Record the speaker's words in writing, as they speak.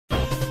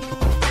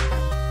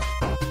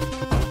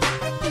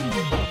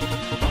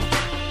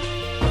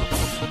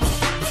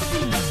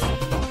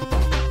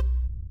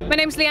My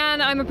name's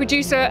Leanne, I'm a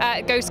producer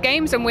at Ghost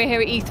Games and we're here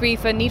at E3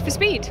 for Need for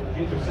Speed.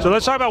 So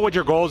let's talk about what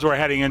your goals were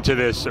heading into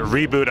this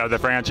reboot of the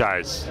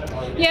franchise.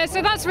 Yeah,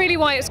 so that's really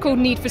why it's called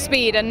Need for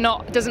Speed and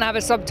doesn't have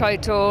a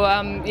subtitle,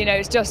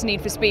 it's just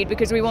Need for Speed,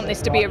 because we want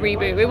this to be a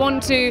reboot. We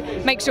want to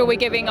make sure we're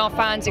giving our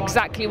fans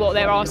exactly what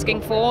they're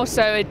asking for,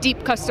 so a deep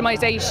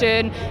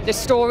customization, the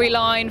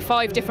storyline,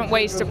 5 different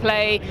ways to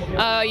play.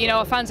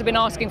 Our fans have been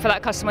asking for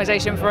that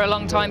customization for a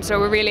long time, so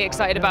we're really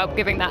excited about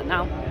giving that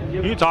now.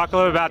 Can you talk a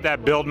little bit about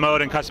that build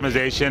mode and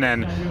customization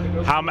and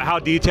how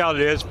detailed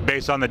it is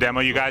based on the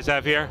demo you guys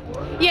have here?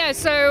 Yeah,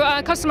 so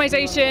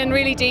customization,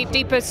 really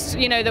deepest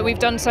that we've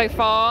done so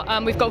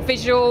far. We've got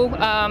visual,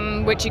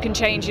 which you can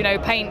change,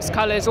 paints,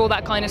 colors, all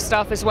that kind of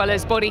stuff, as well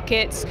as body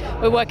kits.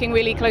 We're working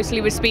really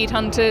closely with Speed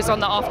Hunters on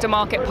the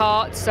aftermarket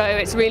parts, so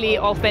it's really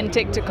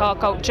authentic to car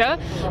culture.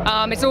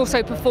 It's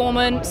also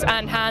performance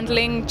and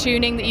handling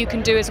tuning that you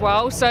can do as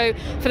well. So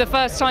for the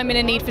first time in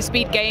a Need for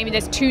Speed game,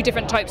 there's 2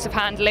 different types of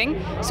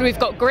handling. So we've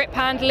got grip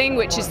handling,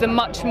 which is the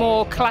much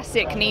more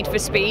classic Need for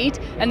Speed,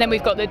 and then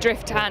we've got the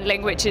drift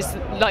handling, which is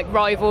like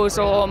Rivals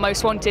or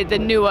Most Wanted, the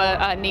newer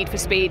Need for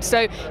Speed.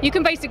 So you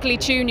can basically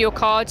tune your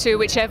car to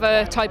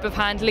whichever type of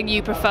handling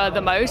you prefer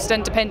the most,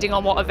 and depending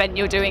on what event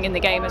you're doing in the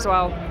game as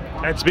well.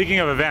 And speaking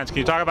of events, can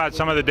you talk about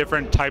some of the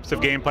different types of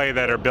gameplay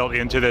that are built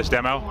into this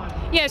demo?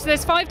 Yeah, so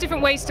there's 5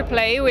 different ways to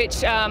play,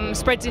 which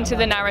spreads into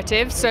the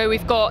narrative. So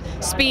we've got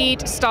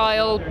speed,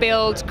 style,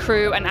 build,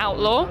 crew, and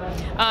outlaw.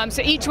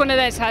 So each one of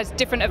those has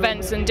different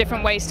events and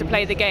different ways to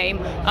play the game.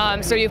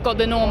 So you've got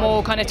the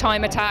normal kind of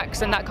time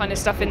attacks and that kind of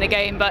stuff in the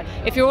game. But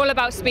if you're all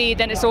about speed,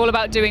 then it's all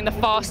about doing the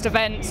fast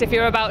events. If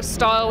you're about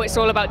style, it's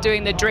all about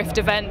doing the drift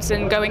events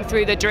and going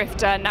through the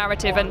drift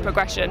narrative and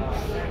progression.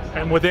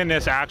 And within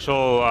this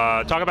actual,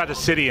 talk about the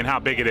city and how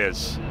big it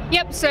is.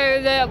 Yep,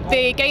 so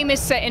the game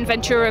is set in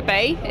Ventura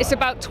Bay. It's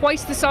about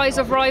twice the size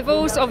of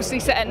Rivals,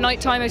 obviously set at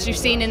nighttime as you've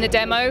seen in the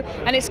demo,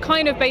 and it's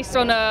kind of based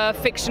on a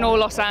fictional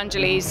Los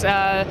Angeles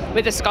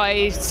with the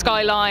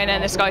skyline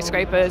and the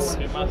skyscrapers.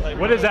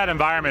 What does that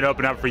environment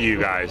open up for you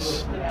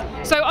guys?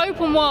 So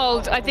open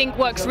world, I think,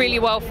 works really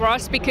well for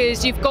us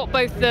because you've got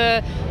both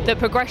the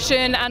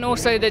progression and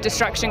also the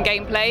distraction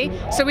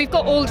gameplay. So we've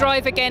got all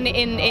drive again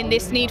in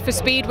this Need for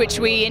Speed, which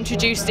we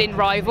introduced in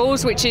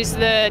Rivals, which is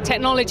the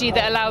technology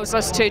that allows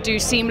us to do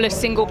seamless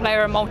single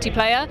player and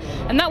multiplayer,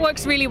 and that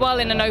works really well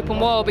in an open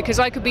world because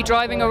I could be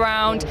driving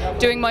around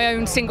doing my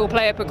own single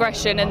player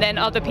progression, and then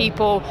other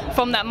people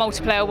from that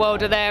multiplayer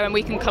world are there and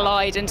we can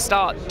collide and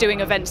start doing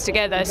events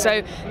together.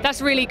 So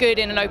that's really good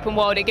in an open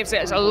world. It gives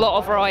us a lot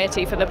of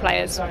variety for the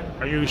players.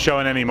 Are you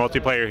showing any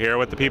multiplayer here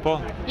with the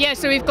people? Yeah,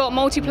 so we've got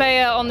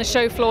multiplayer on the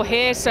show floor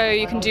here, so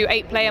you can do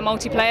 8-player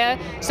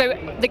multiplayer. So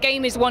the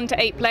game is 1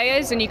 to 8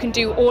 players and you can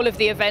do all of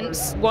the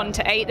events 1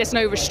 to 8. There's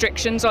no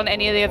restrictions on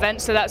any of the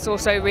events, so that's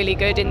also really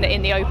good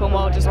in the open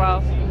world as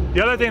well.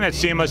 The other thing that's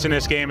seamless in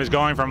this game is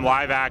going from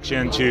live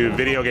action to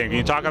video game. Can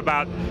you talk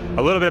about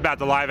a little bit about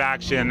the live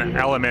action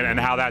element and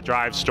how that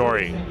drives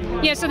story?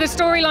 Yeah, so the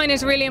storyline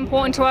is really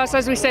important to us.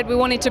 As we said, we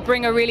wanted to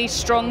bring a really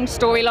strong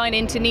storyline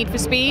into Need for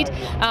Speed.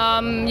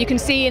 You can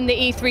see in the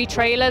E3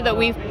 trailer that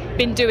we've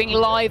been doing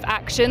live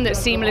action that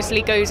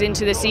seamlessly goes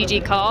into the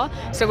CG car.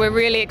 So we're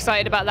really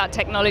excited about that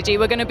technology.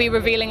 We're going to be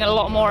revealing a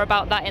lot more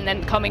about that in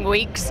the coming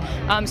weeks,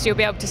 so you'll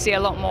be able to see a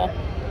lot more.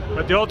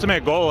 But the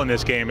ultimate goal in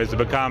this game is to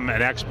become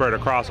an expert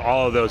across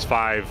all of those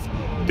 5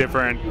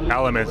 different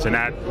elements, and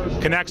that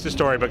connects the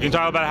story. But can you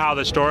talk about how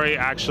the story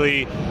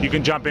actually, you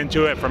can jump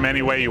into it from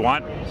any way you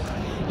want?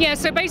 Yeah,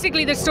 so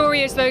basically the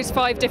story is those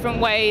 5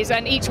 different ways,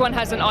 and each one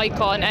has an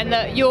icon,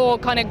 and your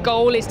kind of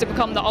goal is to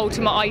become the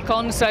ultimate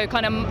icon, so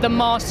kind of the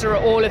master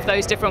of all of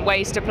those different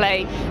ways to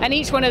play. And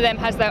each one of them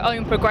has their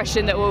own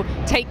progression that will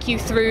take you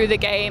through the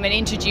game and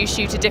introduce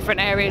you to different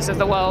areas of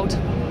the world.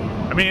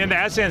 I mean, in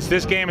essence,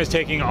 this game is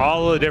taking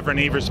all of the different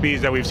Need for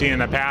Speeds that we've seen in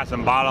the past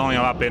and bottling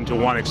them up into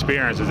one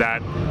experience. Is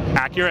that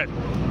accurate?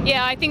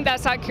 Yeah, I think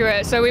that's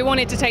accurate. So we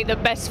wanted to take the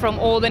best from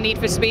all the Need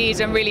for Speeds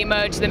and really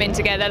merge them in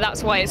together.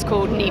 That's why it's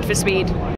called Need for Speed.